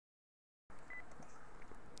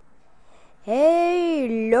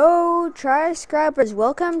Hello Tri-Scribers,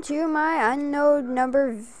 welcome to my unknown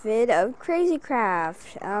number vid of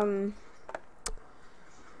CrazyCraft.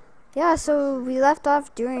 Yeah, so we left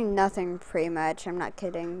off doing nothing pretty much. I'm not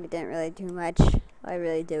kidding, we didn't really do much. All I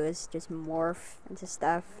really do is just morph into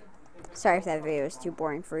stuff. Sorry if that video is too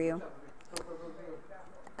boring for you.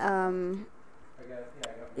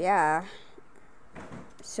 Yeah.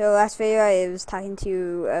 So last video I was talking to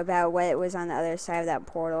you about what was on the other side of that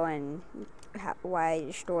portal and why I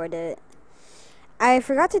destroyed it. I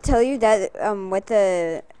forgot to tell you that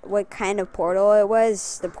what kind of portal it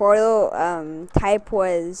was. The portal type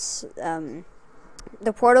was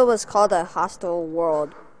the portal was called a hostile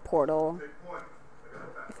world portal.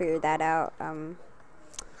 I figured that out.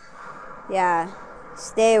 Yeah,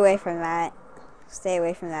 stay away from that. Stay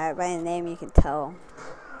away from that. By the name you can tell.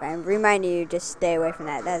 I'm reminding you, just stay away from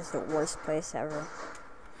that. That is the worst place ever.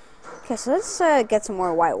 Okay, so let's get some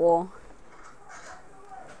more white wool.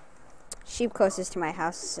 Sheep closest to my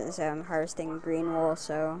house is harvesting green wool,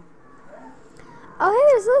 so... Oh, hey,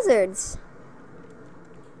 there's lizards!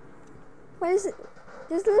 What is it?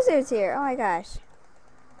 There's lizards here! Oh my gosh.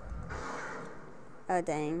 Oh,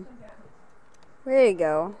 dang. Where did it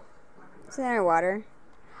go? Is it underwater?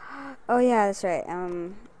 Oh, yeah, that's right.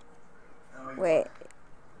 Wait.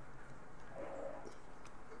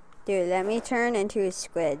 Dude, let me turn into a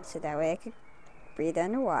squid so that way I can breathe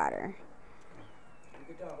underwater.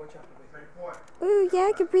 Ooh,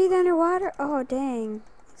 yeah, I can breathe underwater. Oh, dang.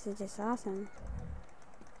 This is just awesome.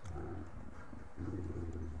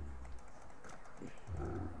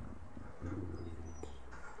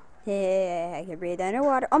 Yeah, I can breathe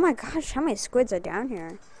underwater. Oh my gosh, how many squids are down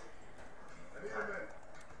here?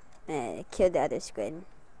 I killed the other squid.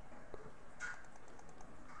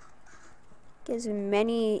 Get as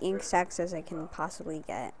many ink sacs as I can possibly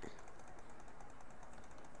get.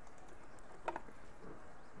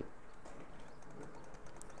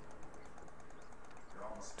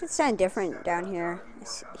 It sounds different down here.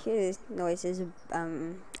 I hear noises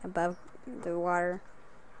above the water.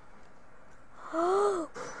 Oh,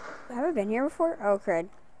 have I been here before? Oh crud,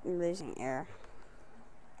 I'm losing air.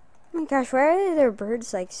 Oh my gosh, why are there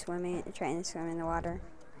birds like swimming, trying to swim in the water?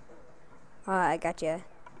 Oh, I got you.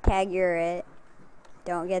 Tag, you're it.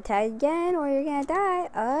 Don't get tagged again or you're gonna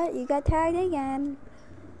die. You got tagged again.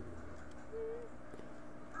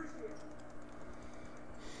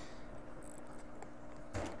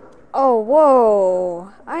 Oh,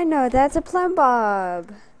 whoa. I know that's a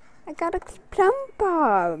Plumbob. I got a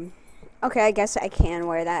Plumbob. Okay, I guess I can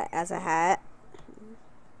wear that as a hat.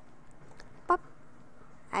 Pop.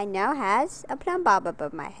 I now has a Plumbob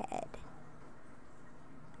above my head.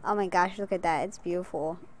 Oh my gosh, look at that. It's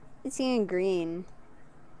beautiful. It's even green.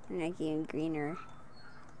 And like even greener.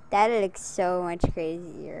 That looks so much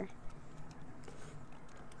crazier.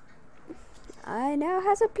 I now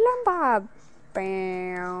has a Plumbob. There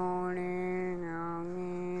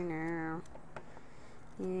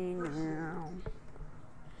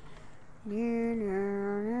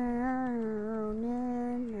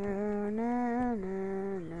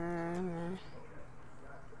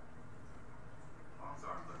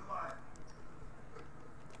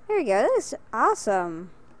we go. This is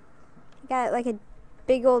awesome. I got like a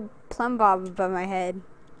big old Plumbob above my head.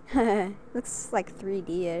 Looks like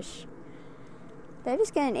 3D-ish. Did I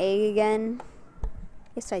just get an egg again?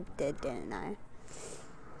 Yes, I did, didn't I?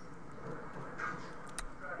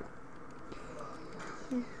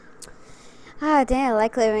 Ah, dang, I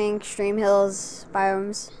like living in extreme hills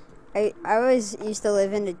biomes. I always used to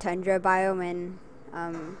live in the tundra biome,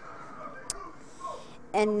 and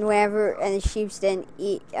the sheep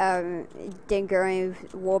didn't grow any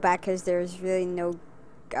wool back because there was really no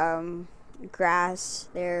grass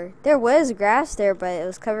there. There was grass there, but it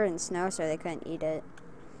was covered in snow, so they couldn't eat it.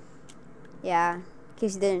 Yeah, in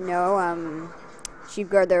case you didn't know, sheep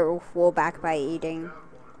grow their wool back by eating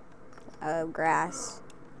grass.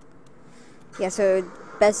 Yeah, so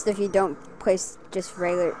best if you don't place just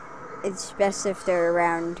regular. It's best if they're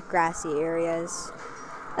around grassy areas,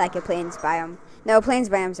 like a plains biome. No, plains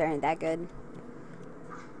biomes aren't that good.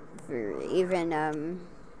 For even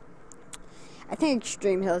I think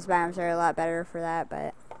extreme hills biomes are a lot better for that,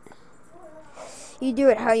 but you do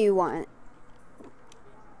it how you want.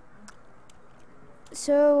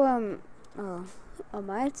 So, oh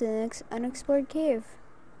my, it's an unexplored cave.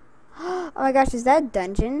 Oh my gosh, is that a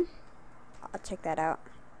dungeon? I'll check that out.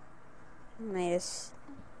 I just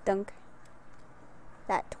dunk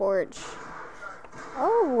that torch.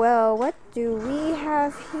 Oh, well, what do we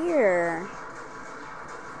have here?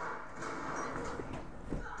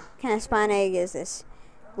 What kind of spawn egg is this?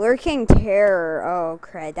 Lurking Terror. Oh,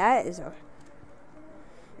 crud. That is a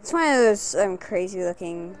It's one of those crazy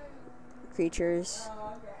looking creatures.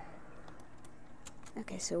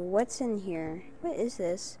 Okay, so what's in here? What is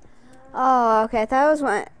this? Oh, okay. I thought it was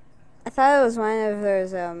one. I thought it was one of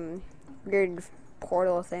those weird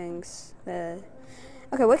portal things. Okay,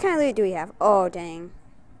 what kind of loot do we have? Oh, dang,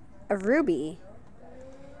 a ruby.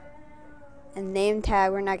 A name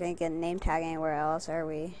tag. We're not gonna get a name tag anywhere else, are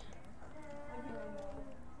we?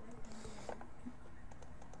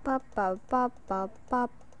 Bop bop bop bop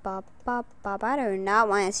bop bop bop bop. I do not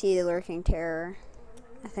want to see the lurking terror.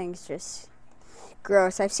 I think it's just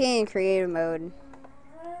gross. I've seen it in creative mode.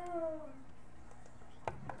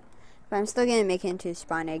 But I'm still gonna make it into a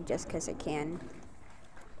spawn egg just because I can.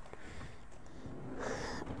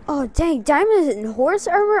 Oh dang, diamond and horse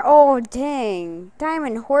armor? Oh dang,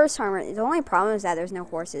 diamond horse armor. The only problem is that there's no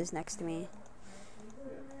horses next to me.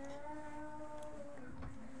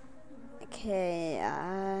 Okay,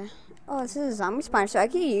 oh, this is a zombie spawn, so I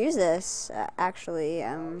could use this, actually,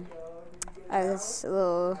 as a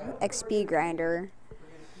little XP grinder.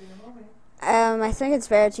 I think it's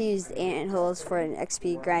better to use ant holes for an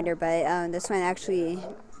XP grinder, but, this one actually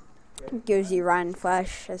gives you rotten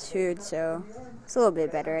flesh as food, so it's a little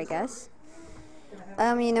bit better, I guess.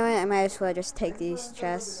 You know what, I might as well just take these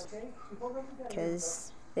chests,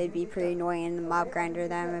 because they'd be pretty annoying in the mob grinder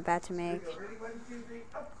that I'm about to make.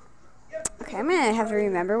 Okay, I'm gonna have to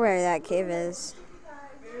remember where that cave is.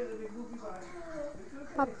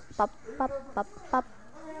 Pop, pop, pop, pop, pop.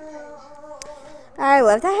 I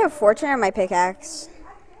love that I have fortune on my pickaxe.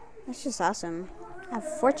 That's just awesome. I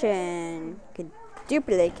have fortune. Could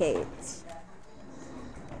duplicate.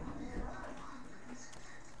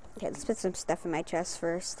 Okay, let's put some stuff in my chest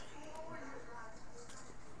first.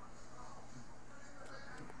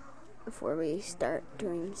 Before we start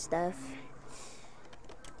doing stuff.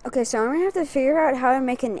 Okay, so I'm gonna have to figure out how to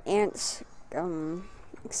make an ant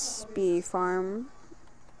XP farm.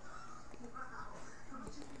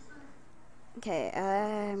 Okay,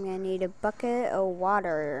 I'm gonna need a bucket of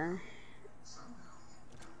water.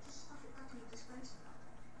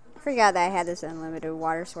 I forgot that I had this unlimited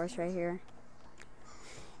water source right here.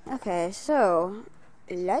 Okay, so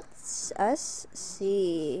let's us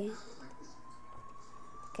see.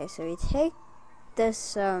 Okay, so we take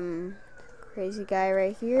this crazy guy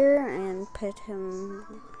right here and put him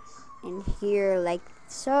in here like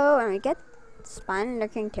so, and we get spawn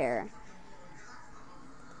lurking terror.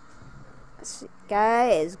 This guy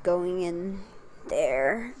is going in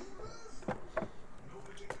there.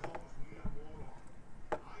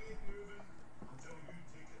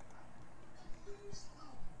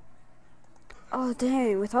 Oh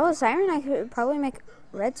dang, with all this iron I could probably make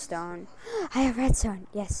redstone. I have redstone,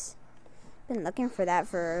 yes. Been looking for that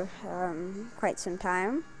for quite some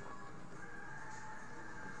time.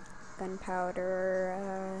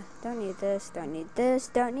 Gunpowder, don't need this, don't need this,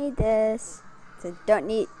 don't need this. So don't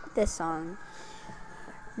need this song.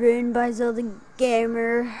 Ruined by Zelda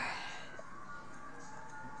Gamer.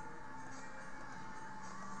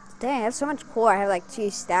 Dang, that's so much cooler. I have like 2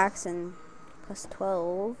 stacks and plus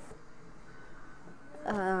 12.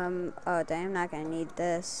 Oh dang, I'm not gonna need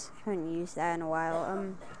this. I haven't used that in a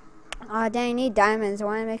while. Oh dang, I need diamonds. I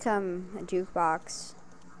wanna make a jukebox.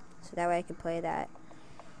 So that way I can play that.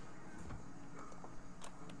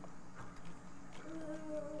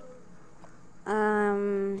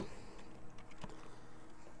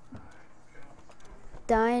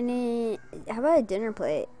 Dining, how about a dinner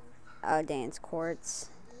plate? Oh dang, it's quartz.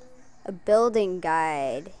 A building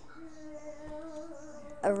guide.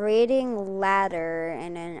 A raiding ladder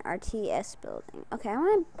and an RTS building. Okay, I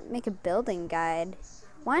want to make a building guide.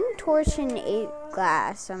 1 torch and 8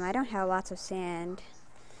 glass. I don't have lots of sand.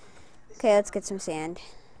 Okay, let's get some sand.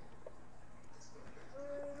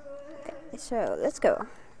 Okay, so let's go.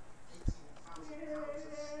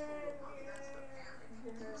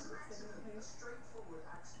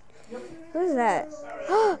 Who's that?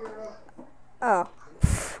 Oh.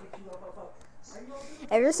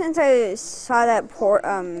 Ever since I saw that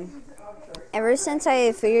ever since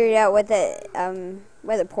I figured out what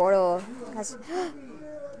where the portal has.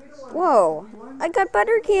 Whoa! I got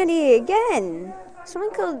butter candy again.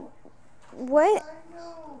 Someone killed. What?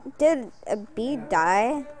 Did a bee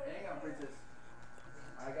die?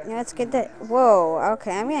 Yeah, let's get that. Whoa.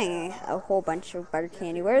 Okay, I'm getting a whole bunch of butter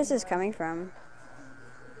candy. Where is this coming from?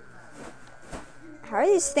 How are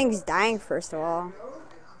these things dying? First of all,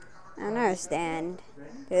 I don't understand.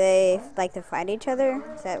 Do they like to fight each other?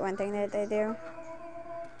 Is that one thing that they do?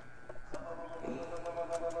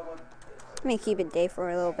 Let me keep it day for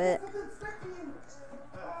a little bit.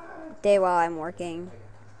 Day while I'm working.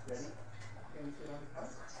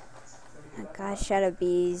 Oh gosh, shut up,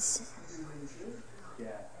 bees.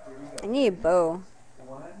 I need a bow.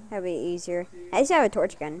 That'd be easier. I just have a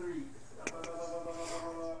torch gun.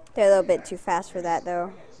 They're a little bit too fast for that,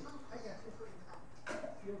 though.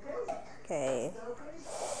 Okay.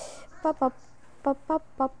 Pop, pop, pop, pop,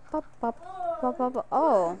 pop, pop, pop, pop, pop.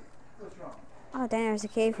 Oh. Oh, dang, there's a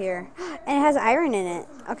cave here. And it has iron in it.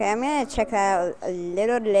 Okay, I'm gonna check that out a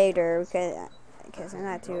little later because I'm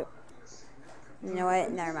not too... You know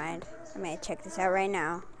what? Never mind. I'm gonna check this out right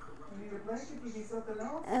now.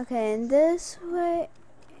 Okay, and this way...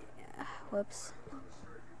 Whoops.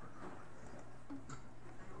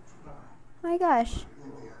 My gosh.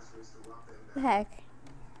 What the heck?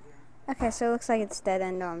 Okay, so it looks like it's dead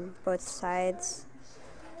end on both sides.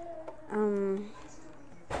 I can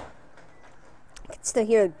still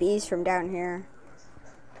hear the bees from down here.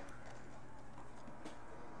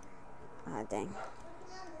 Oh, dang.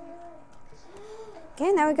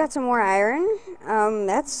 Okay, now we got some more iron.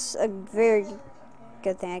 That's a very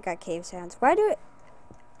good thing I got cave sounds.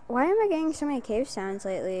 Why am I getting so many cave sounds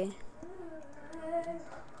lately?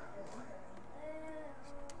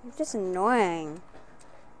 It's just annoying.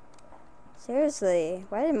 Seriously,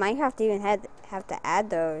 why did Minecraft even have to add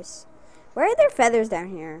those? Where are their feathers down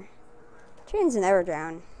here? Trains never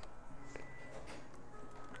drown.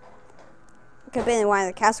 Could have been one of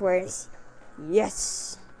the cassowaries.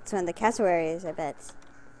 Yes! It's one of the cassowaries, I bet.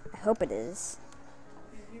 I hope it is.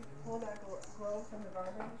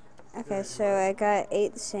 Okay, so I got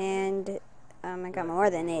 8 sand. I got more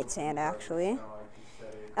than 8 sand, actually.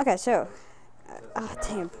 Okay, so... oh,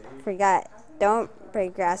 damn. Forgot. Don't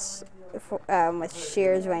break grass with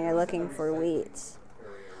shears when you're looking for weeds.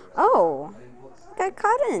 Oh! Got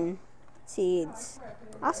cotton seeds.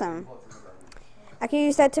 Awesome. I can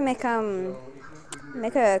use that to make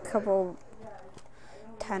a couple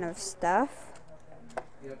ton of stuff.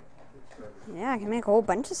 Yeah, I can make a whole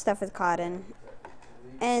bunch of stuff with cotton.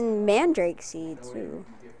 And mandrake seeds, too.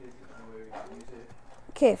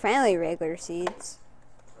 Okay, finally regular seeds.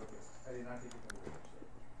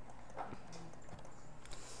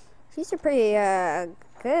 These are pretty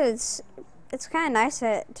good. It's kind of nice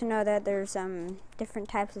to know that there's different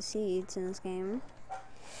types of seeds in this game.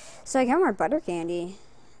 So I got more butter candy.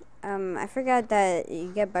 I forgot that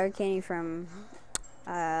you get butter candy from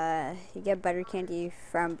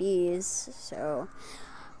bees. So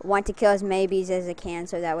I want to kill as many bees as I can,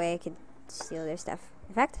 so that way I could steal their stuff.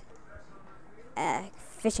 In fact,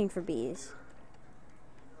 fishing for bees.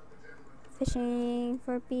 Fishing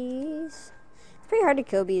for bees. It's pretty hard to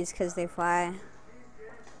kill bees because they fly.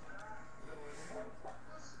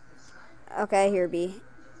 Okay, I hear a bee.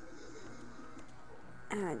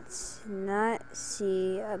 Let's not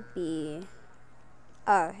see a bee.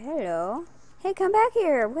 Oh, hello. Hey, come back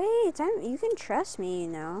here. Wait, you can trust me, you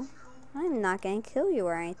know. I'm not gonna kill you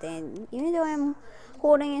or anything. Even though I'm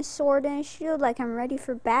holding a sword and a shield like I'm ready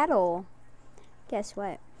for battle. Guess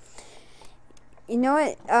what? You know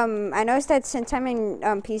what? I noticed that since I'm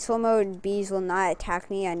in peaceful mode, bees will not attack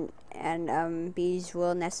me, and bees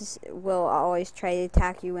will always try to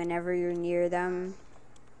attack you whenever you're near them.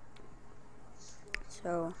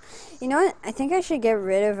 So, you know what? I think I should get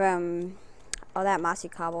rid of all that mossy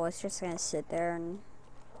cobble. It's just gonna sit there and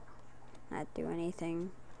not do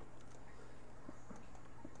anything.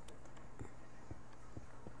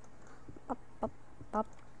 Pop, pop, pop,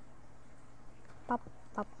 pop,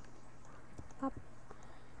 pop, pop,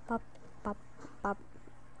 pop, pop, pop.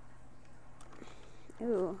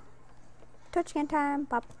 Ooh, touchdown time!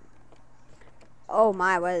 Pop. Oh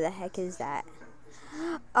my! What the heck is that?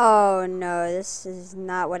 Oh no, this is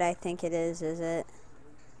not what I think it is it?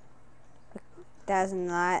 That's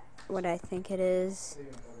not what I think it is.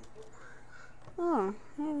 Oh,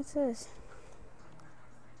 hey, what's this?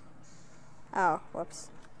 Oh, whoops.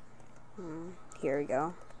 Here we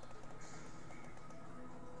go.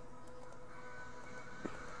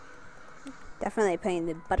 Definitely putting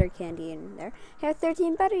the butter candy in there. I have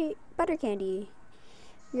 13 butter candy.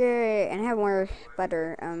 And I have more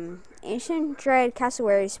butter. Ancient dried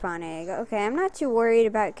cassowary spawn egg. Okay, I'm not too worried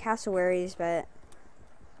about cassowaries, but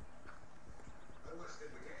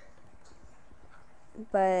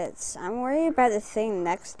I'm worried about the thing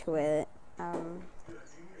next to it.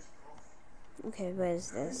 Okay, what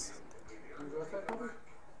is this?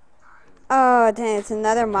 Oh, dang, it's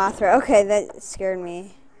another Mothra. Okay, that scared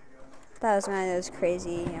me. That was one of those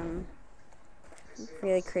crazy,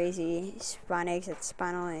 really crazy spawn eggs that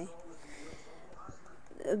spawn only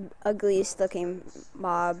the ugliest looking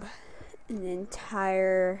mob in the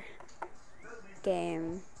entire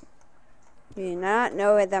game. You do not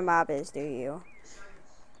know what the mob is, do you?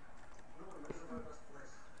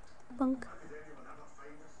 Bunk.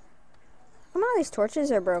 these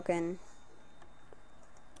torches are broken.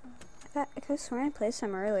 I could have sworn I placed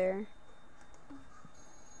some earlier.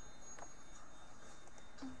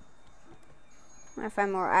 I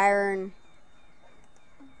find more iron.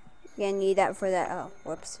 Gonna need that for that. Oh,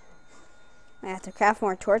 whoops. I have to craft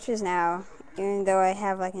more torches now, even though I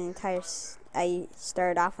have like an entire. I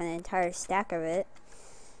started off with an entire stack of it.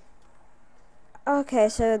 Okay,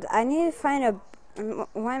 so I need to find a. I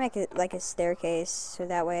want to make it like a staircase, so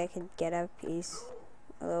that way I could get up a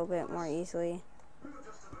little bit more easily.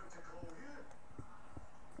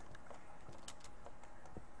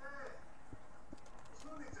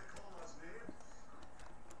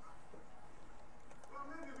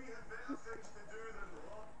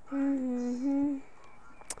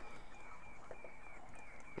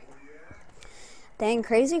 Dang,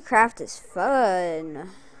 CrazyCraft is fun.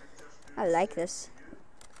 I like this.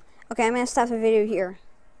 Okay, I'm gonna stop the video here,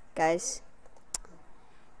 guys.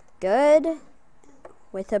 Good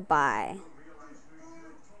with a bye.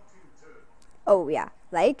 Oh yeah,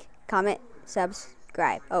 like, comment,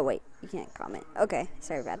 subscribe. Oh wait, you can't comment. Okay,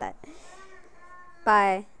 sorry about that.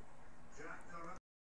 Bye.